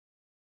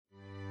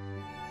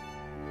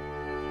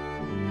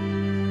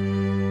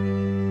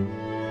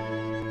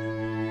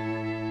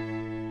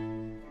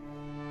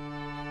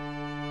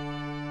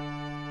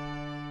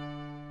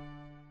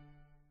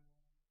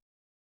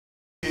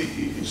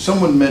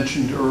Someone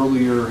mentioned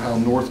earlier how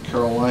North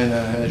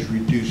Carolina has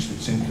reduced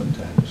its income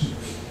tax.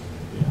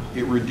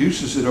 It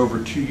reduces it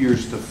over 2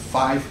 years to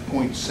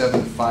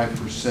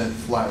 5.75%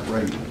 flat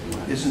rate.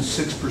 Isn't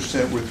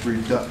 6% with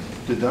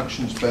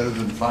deductions better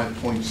than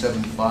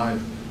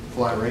 5.75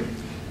 flat rate?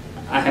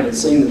 I haven't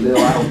seen the bill.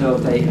 I don't know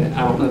if they.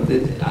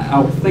 I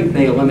don't think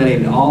they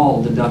eliminated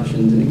all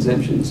deductions and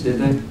exemptions, did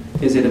they?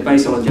 Is it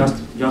based on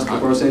adjustable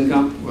gross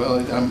income?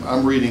 Well,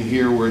 I'm reading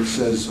here where it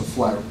says a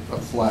flat.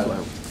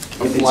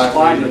 If it's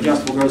applied to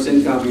adjustable gross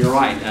income, you're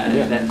right.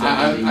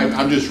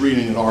 I'm just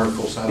reading an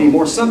article. So it'd be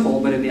more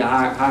simple, but it'd be a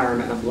higher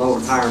amount of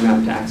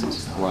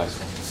taxes. Right.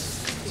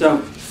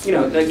 So, you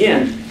know,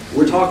 again,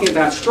 we're talking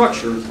about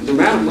structure. The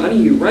amount of money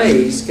you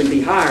raise can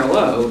be high or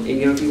low, and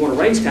you know, if you want to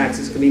raise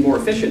taxes, it can be more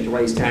efficient to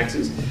raise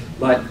taxes,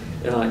 but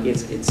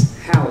it's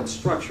how it's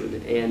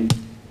structured. And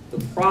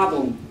the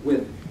problem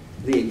with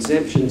the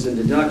exemptions and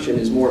deduction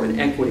is more of an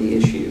equity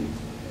issue.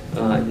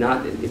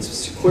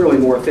 It's clearly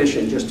more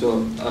efficient just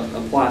to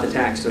apply the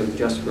tax to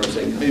adjusted gross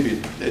income.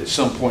 Maybe at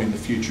some point in the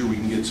future we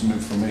can get some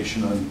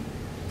information on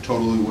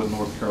totally what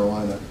North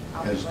Carolina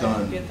has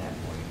done.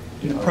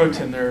 The pro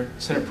tem there,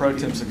 Senate Pro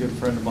Tem's a good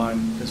friend of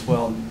mine as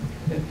well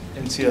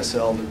in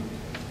CSL, but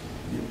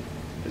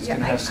it's going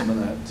to have some of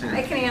that too.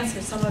 I can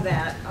answer some of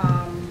that.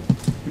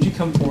 Would you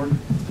come forward,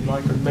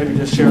 Mike, or maybe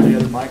just share the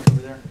other mic over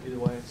there? Either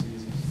way, it's easy.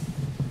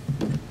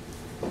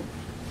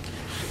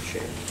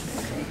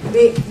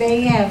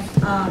 They have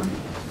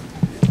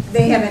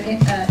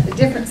a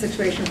different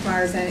situation as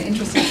far as an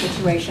interesting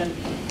situation.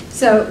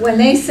 So when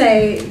they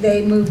say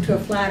they moved to a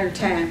flatter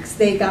tax,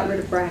 they got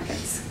rid of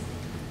brackets.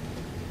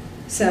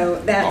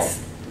 So that's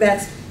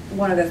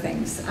one of the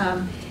things.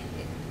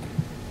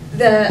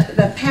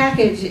 The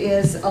package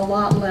is a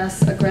lot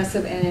less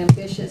aggressive and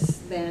ambitious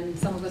than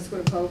some of us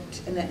would have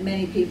hoped, and that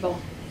many people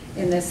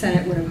in the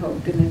Senate would have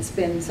hoped, and it's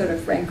been sort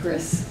of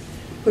rancorous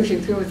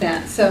pushing through with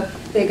that. So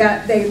they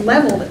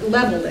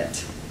leveled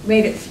it,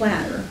 made it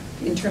flatter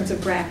in terms of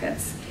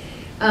brackets.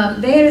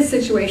 They had a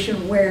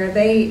situation where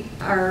they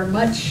are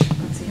much,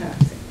 let's see how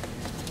to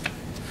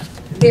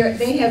say,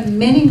 they have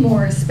many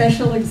more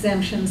special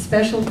exemptions,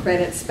 special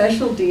credits,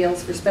 special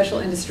deals for special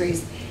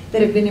industries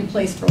that have been in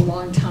place for a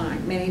long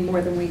time, many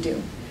more than we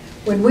do.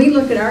 When we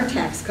look at our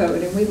tax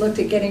code and we looked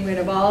at getting rid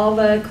of all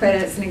the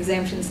credits and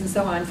exemptions and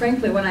so on,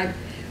 frankly, when I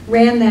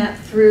ran that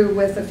through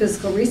with the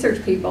fiscal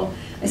research people,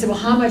 I said, well,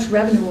 how much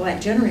revenue will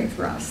that generate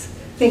for us?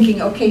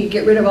 Thinking, okay, you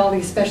get rid of all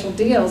these special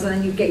deals and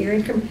then you get your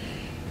income.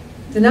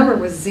 The number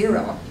was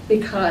zero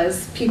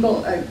because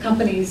people,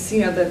 companies,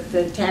 you know,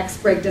 the tax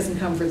break doesn't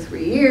come for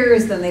 3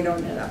 years, then they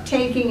don't end up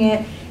taking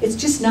it. It's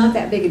just not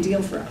that big a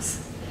deal for us.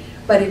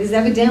 But it is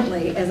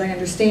evidently, as I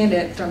understand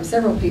it from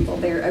several people,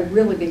 they're a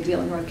really big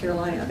deal in North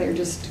Carolina. They're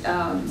just,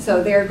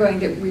 so they're going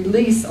to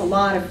release a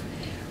lot of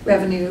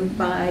revenue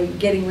by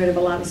getting rid of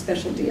a lot of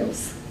special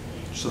deals.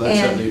 So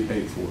that's how they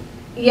paid for it.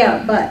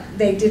 Yeah, but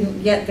they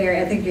didn't get there.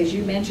 I think, as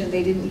you mentioned,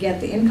 they didn't get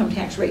the income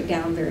tax rate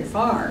down very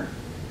far.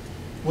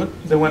 What,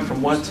 they went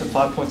from what to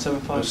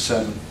 5.75?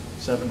 7.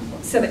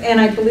 7.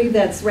 And I believe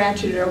that's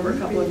ratcheted over a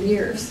couple of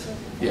years.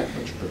 Yeah,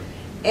 that's true.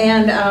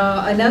 And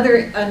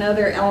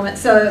another element,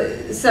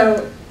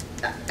 so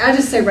I'll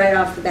just say right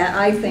off the bat,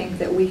 I think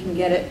that we can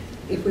get it,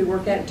 if we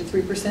work at it, to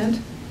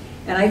 3%.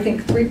 And I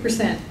think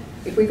 3%,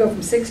 if we go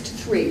from 6 to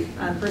 3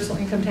 on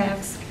personal income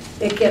tax,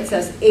 it gets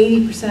us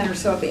 80% or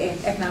so of the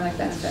economic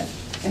benefit.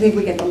 I think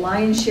we get the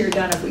lion's share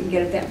done if we can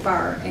get it that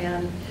far.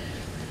 And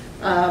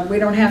we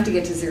don't have to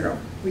get to 0.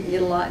 We can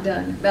get a lot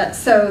done. But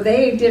so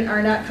they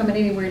are not coming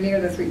anywhere near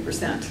the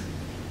 3%,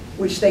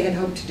 which they had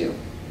hoped to do.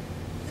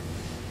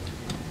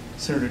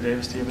 Senator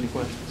Davis, do you have any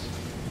questions?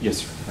 Yes,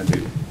 sir, I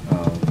do. I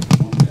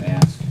wanted to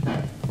ask,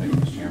 thank you,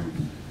 Mr.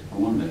 Chairman. I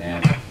wanted to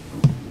ask a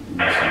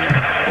question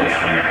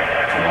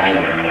to all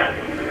of you.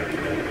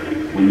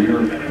 When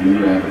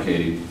you're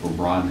advocating for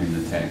broadening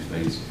the tax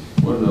base,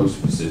 what are those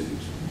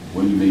specifics?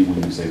 What do you mean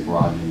when you say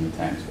broadening the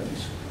tax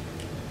base?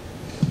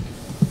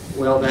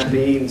 Well, that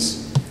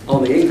means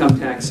on the income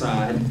tax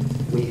side,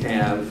 we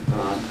have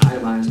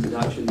itemized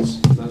deductions.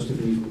 Most of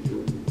these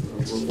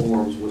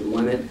reforms would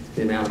limit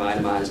the amount of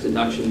itemized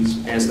deductions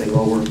as they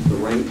lower the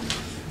rate.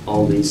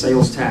 On the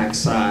sales tax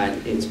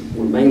side,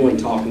 we're mainly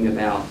talking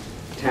about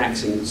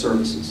taxing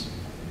services.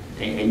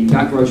 And you've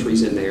got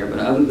groceries in there, but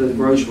other than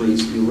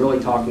groceries, you're really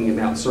talking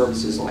about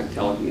services like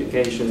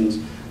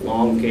telecommunications,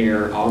 lawn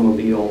care,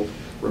 automobile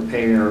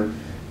repair,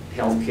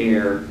 health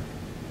care,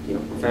 you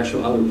know,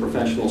 other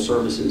professional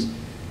services.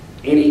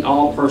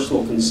 All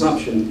personal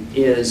consumption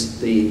is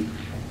the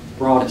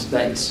broadest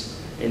base.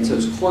 And so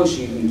as close as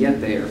you can get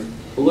there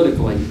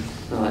politically,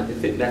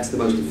 that's the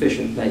most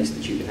efficient base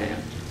that you can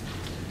have.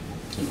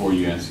 Before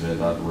you answer that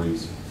about the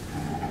rates,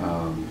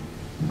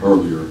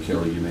 earlier,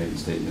 Kelly, you made the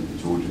statement that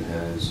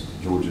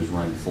Georgia's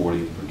ranked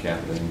 40th per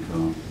capita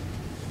income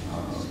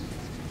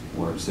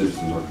where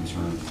citizens are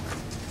concerned.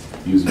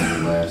 Using your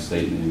last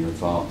statement and your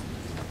thought,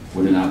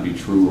 would it not be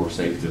true or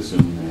safe to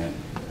assume that,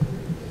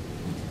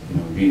 you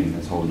know, again,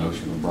 this whole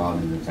notion of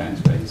broadening the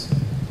tax base,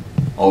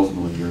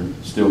 ultimately you're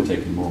still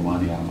taking more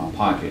money out of my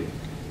pocket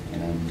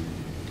and I'm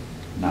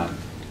not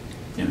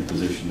in a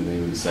position to be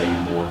able to save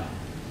more.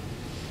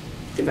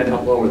 If I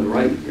don't lower the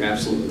rate, you're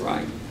absolutely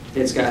right.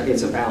 It's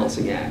a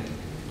balancing act.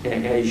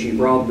 And as you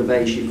broaden the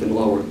base, you can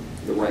lower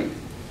the rate.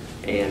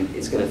 And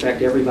it's going to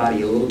affect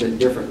everybody a little bit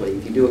differently.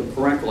 If you do it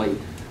correctly,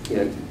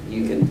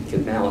 you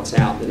can balance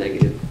out the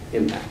negative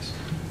impacts.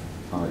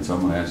 All right, so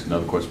I'm going to ask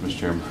another question, Mr.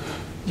 Chairman.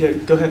 Yeah,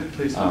 go ahead,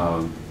 please.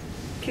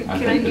 Can I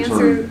think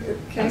answer,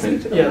 can I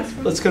speak to the Yeah, last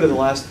one? let's go to the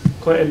last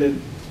question. And then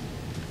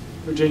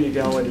Virginia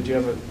Galloway, did you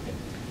have a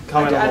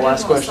comment on the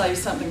last question? I did want to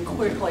say something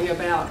quickly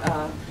about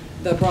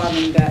the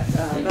broadening that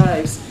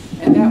base,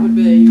 and that would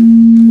be,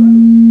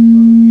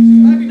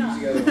 maybe not.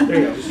 There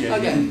you go.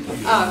 Okay,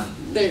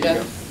 there you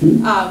go.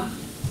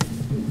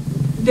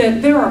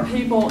 That there are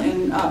people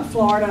in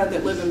Florida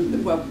that live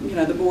in, well,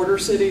 the border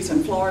cities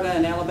in Florida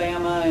and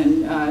Alabama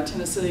and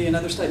Tennessee and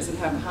other states that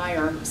have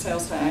higher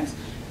sales tax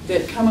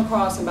that come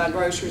across and buy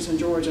groceries in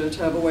Georgia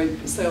to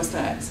avoid sales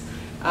tax.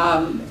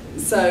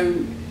 So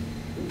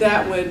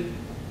that would,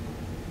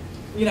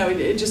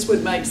 it just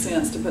would make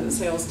sense to put the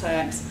sales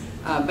tax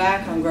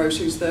back on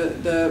groceries.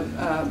 The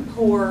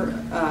poor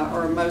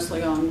are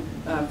mostly on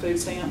food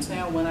stamps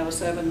now. 1 out of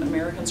 7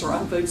 Americans are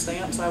on food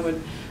stamps. I would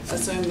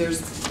assume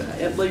there's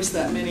at least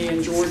that many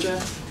in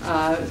Georgia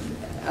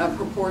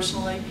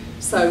proportionally.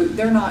 So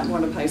they're not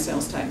going to pay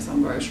sales tax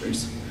on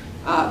groceries.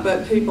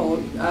 But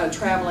people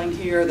traveling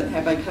here that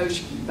have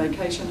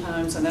vacation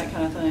homes and that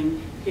kind of thing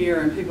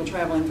here, and people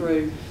traveling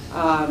through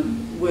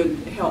would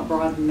help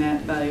broaden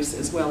that base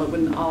as well. It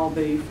wouldn't all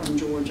be from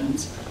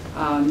Georgians.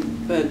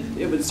 But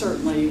it would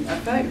certainly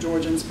affect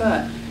Georgians.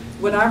 But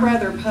would I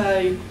rather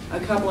pay a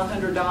couple of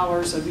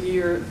 $100s a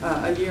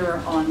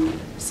year on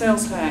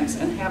sales tax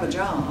and have a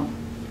job,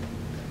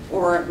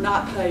 or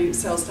not pay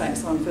sales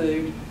tax on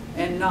food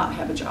and not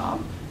have a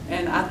job?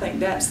 And I think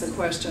that's the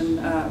question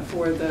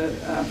for the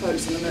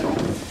folks in the middle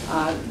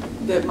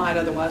that might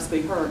otherwise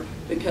be hurt,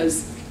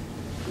 because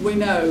we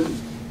know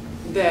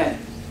that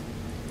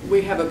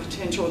we have a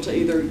potential to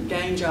either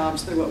gain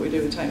jobs through what we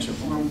do with tax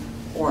reform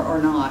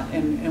or not,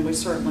 and we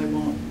certainly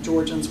want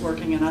Georgians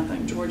working, and I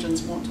think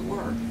Georgians want to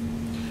work.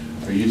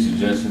 Are you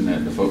suggesting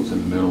that the folks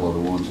in the middle are the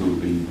ones who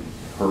would be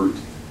hurt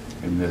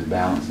in this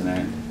balancing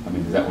act? I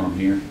mean, is that what I'm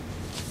hearing?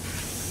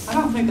 I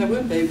don't think they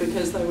would be,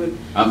 because they would.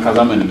 Because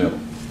I'm in the middle.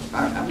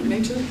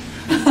 Me too.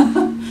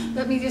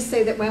 Let me just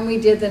say that when we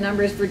did the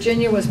numbers,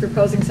 Virginia was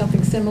proposing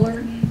something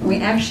similar. We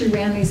actually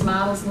ran these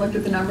models and looked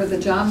at the number of the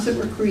jobs that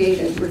were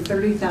created were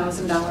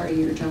 $30,000 a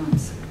year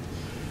jobs.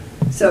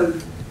 So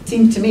it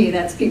seemed to me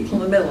that's people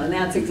in the middle, and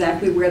that's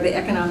exactly where the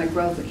economic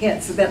growth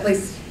hits. So at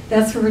least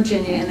that's for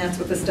Virginia, and that's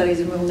what the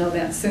studies, and we'll know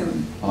that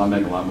soon. Well, I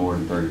make a lot more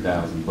than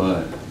 30,000,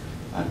 but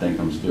I think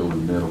I'm still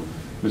in the middle.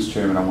 Mr.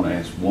 Chairman, I want to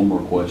ask one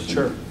more question.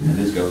 Sure. And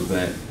this goes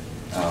back.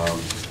 I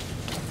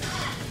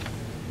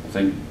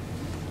think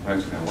I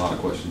actually have a lot of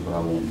questions, but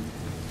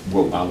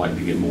I'd like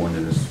to get more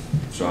into this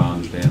so I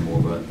understand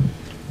more. But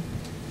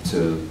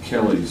to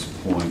Kelly's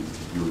point,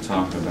 you were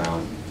talking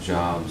about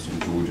jobs in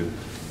Georgia,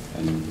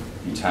 and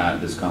you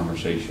tied this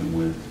conversation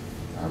with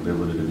our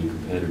ability to be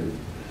competitive.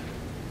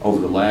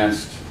 Over the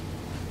last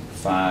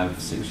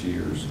 5-6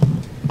 years,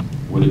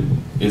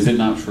 is it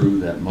not true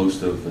that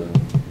most of the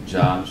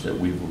jobs that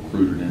we've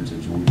recruited into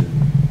Georgia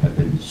have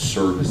been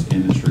service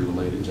industry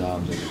related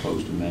jobs as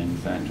opposed to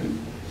manufacturing,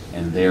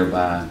 and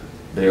thereby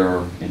they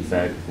are in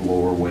fact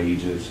lower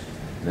wages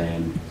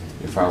than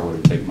if I were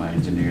to take my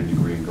engineering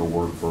degree and go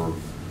work for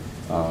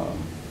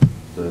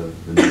the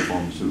new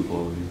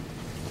pharmaceutical?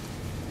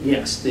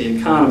 Yes, the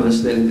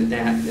economists that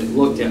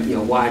looked at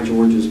why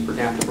Georgia's per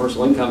capita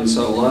personal income is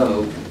so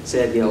low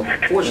said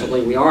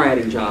fortunately we are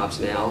adding jobs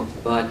now,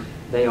 but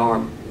they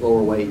are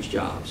lower wage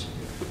jobs.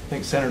 I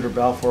think Senator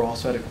Balfour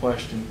also had a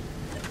question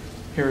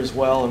here as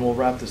well, and we'll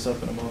wrap this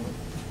up in a moment.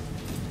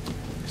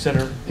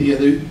 Senator? Yeah,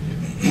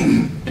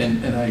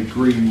 and I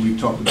agree. We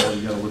talked about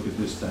you got to look at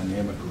this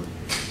dynamically.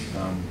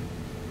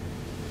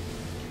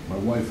 My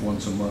wife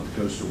once a month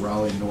goes to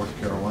Raleigh, North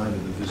Carolina to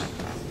visit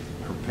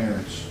her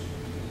parents,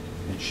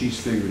 and she's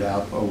figured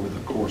out over the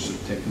course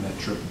of taking that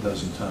trip a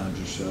dozen times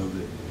or so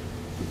that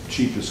the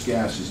cheapest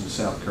gas is in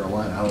South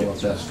Carolina. I don't know if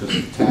that's because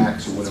of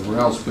tax or whatever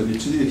else, but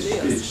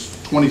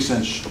it's 20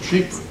 cents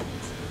cheaper.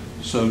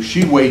 So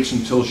she waits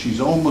until she's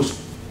almost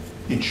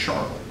in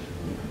Charlotte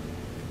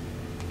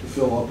to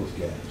fill up with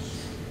gas,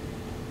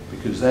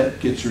 because that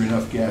gets her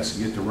enough gas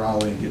to get to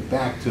Raleigh and get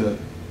back to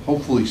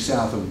hopefully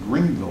south of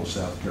Greenville,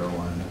 South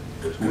Carolina,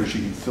 to where she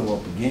can fill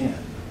up again.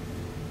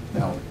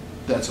 Now,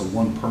 that's a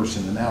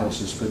one-person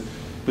analysis,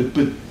 but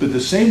the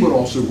same would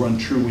also run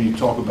true when you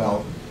talk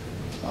about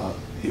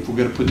if we're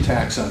going to put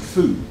tax on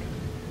food.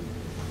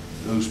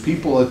 Those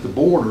people at the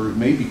border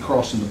may be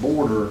crossing the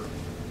border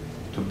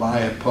to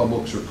buy at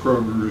Publix or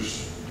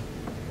Kroger's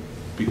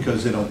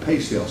because they don't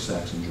pay sales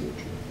tax in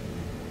Georgia.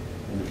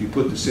 And if you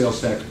put the sales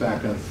tax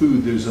back on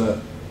food, there's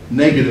a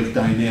negative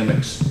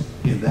dynamics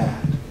in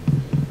that.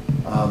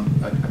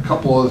 A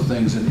couple other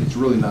things, and it's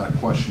really not a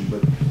question,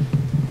 but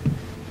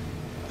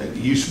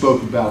you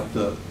spoke about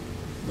the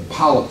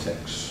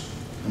politics.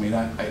 I mean,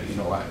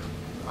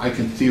 I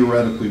can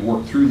theoretically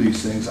work through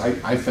these things.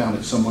 I found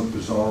it somewhat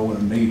bizarre when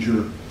a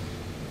major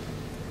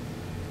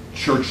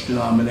church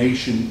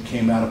denomination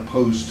came out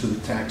opposed to the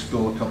tax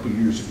bill a couple of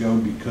years ago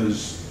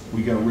because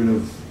we got rid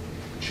of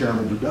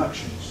charitable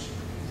deductions.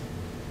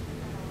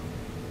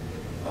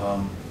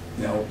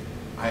 Now,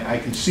 I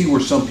can see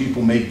where some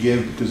people may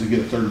give because they get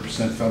a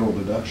 30% federal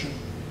deduction.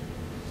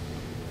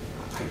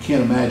 I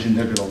can't imagine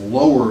they're going to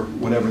lower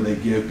whatever they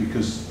give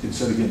because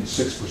instead of getting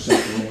 6%,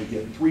 they're only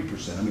getting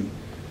 3%. I mean,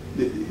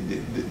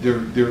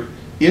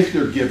 if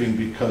they're giving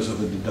because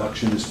of a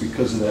deduction, it's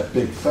because of that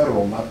big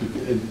federal, not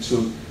because,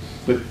 so.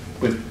 But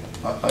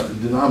a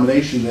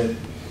denomination that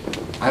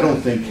I don't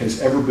think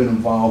has ever been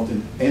involved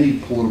in any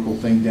political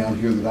thing down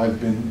here that I've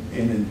been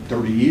in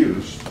 30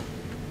 years,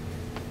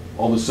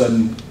 all of a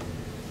sudden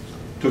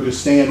took a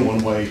stand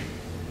one way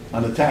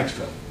on the tax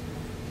bill.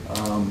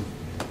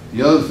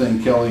 The other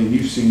thing, Kelly, and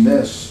you've seen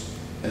this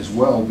as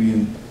well,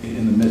 being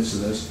in the midst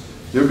of this,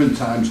 there have been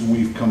times when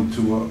we've come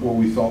to what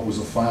we thought was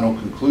a final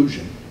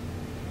conclusion.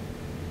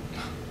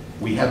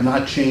 We have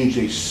not changed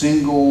a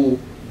single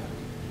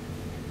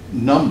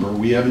number.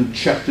 We haven't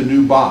checked a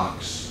new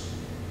box,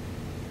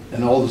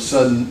 and all of a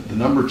sudden the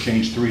number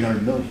changed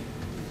 300 million.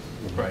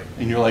 Right.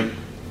 And you're like,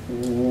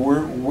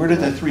 where did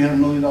that $300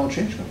 million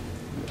change come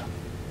from?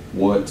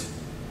 What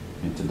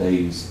in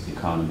today's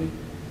economy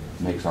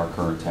makes our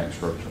current tax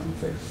structure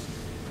unfair?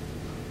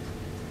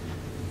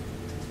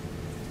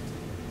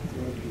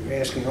 Well, you're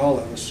asking all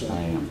of us, so.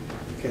 I am.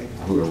 Okay.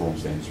 Whoever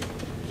wants to answer.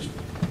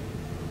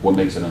 What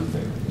makes it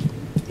unfair?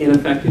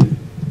 Ineffective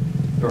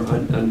or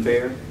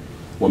unfair?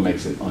 What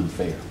makes it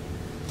unfair?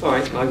 All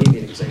right, I'll give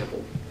you an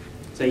example.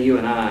 Say you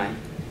and I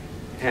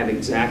have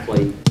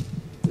exactly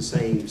the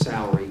same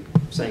salary,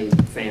 same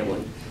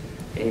family,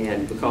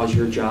 and because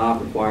your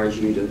job requires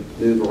you to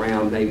move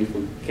around maybe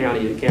from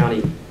county to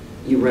county,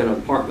 you rent an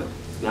apartment,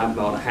 and I've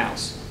bought a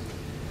house.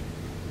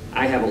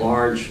 I have a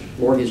large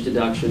mortgage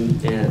deduction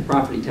and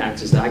property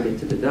taxes that I get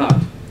to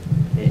deduct,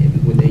 and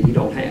that you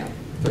don't have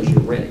because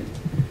you're renting.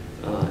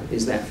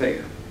 Is that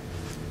fair?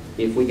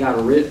 If we got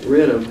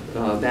rid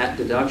of that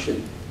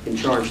deduction and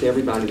charged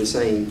everybody the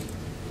same,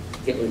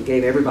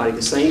 gave everybody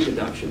the same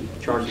deduction,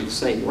 charged them the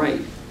same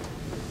rate,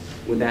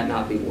 would that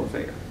not be more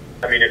fair?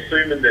 I mean,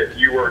 assuming that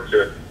you were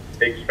to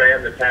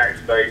expand the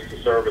tax base to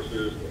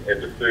services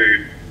and to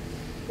food,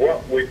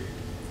 what would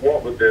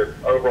the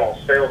overall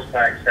sales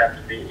tax have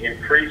to be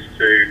increased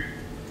to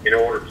in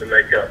order to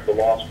make up the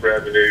lost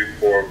revenue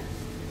from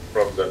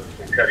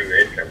cutting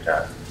the income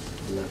tax?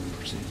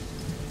 11%.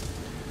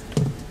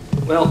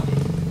 Well,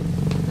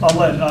 I'll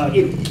let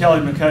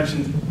Kelly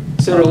McCutcheon.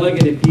 Senator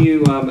Liggett, if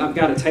you, I've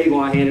got a table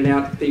I handed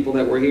out to people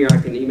that were here. I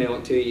can email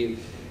it to you.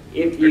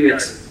 If you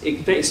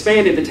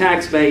expanded the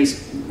tax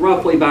base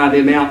roughly by the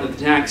amount that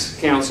the tax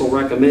council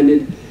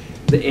recommended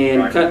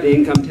and cut the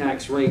income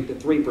tax rate to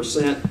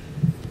 3%,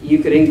 you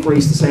could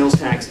increase the sales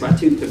tax by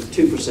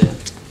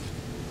 2%.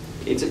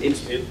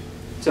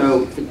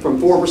 So from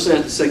 4%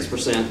 to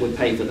 6% would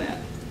pay for that.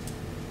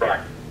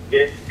 Right.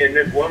 And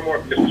then one more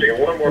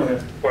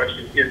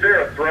question: is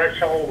there a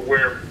threshold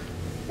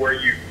where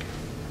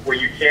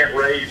you can't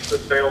raise the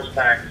sales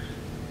tax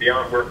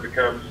beyond where it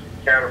becomes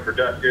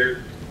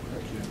counterproductive?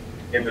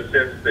 In the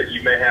sense that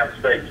you may have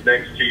states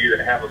next to you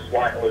that have a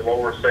slightly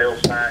lower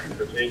sales tax,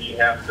 and then you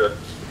have to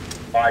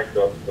fight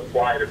the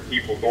flight of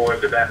people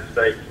going to that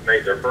state to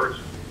make their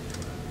purchase?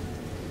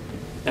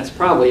 That's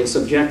probably a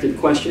subjective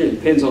question. It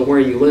depends on where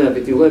you live.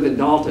 If you live in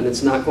Dalton,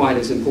 it's not quite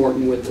as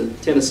important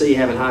with Tennessee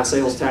having high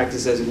sales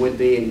taxes as it would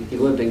be if you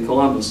lived in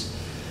Columbus.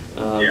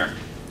 Yeah.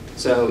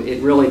 So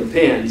it really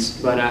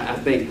depends, but I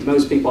think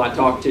most people I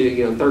talk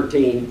to,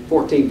 13,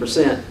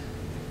 14%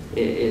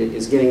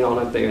 is getting on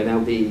up there, and that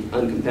would be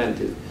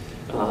uncompetitive.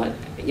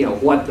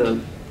 What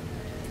the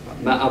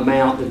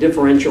amount, the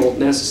differential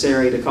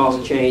necessary to cause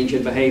a change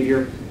in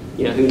behavior,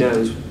 who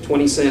knows?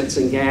 20 cents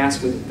in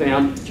gas we've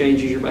found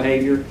changes your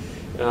behavior.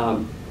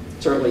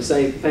 Certainly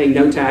paying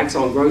no tax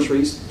on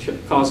groceries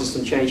causes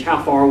some change.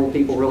 How far will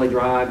people really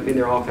drive? I mean,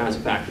 there are all kinds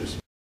of factors.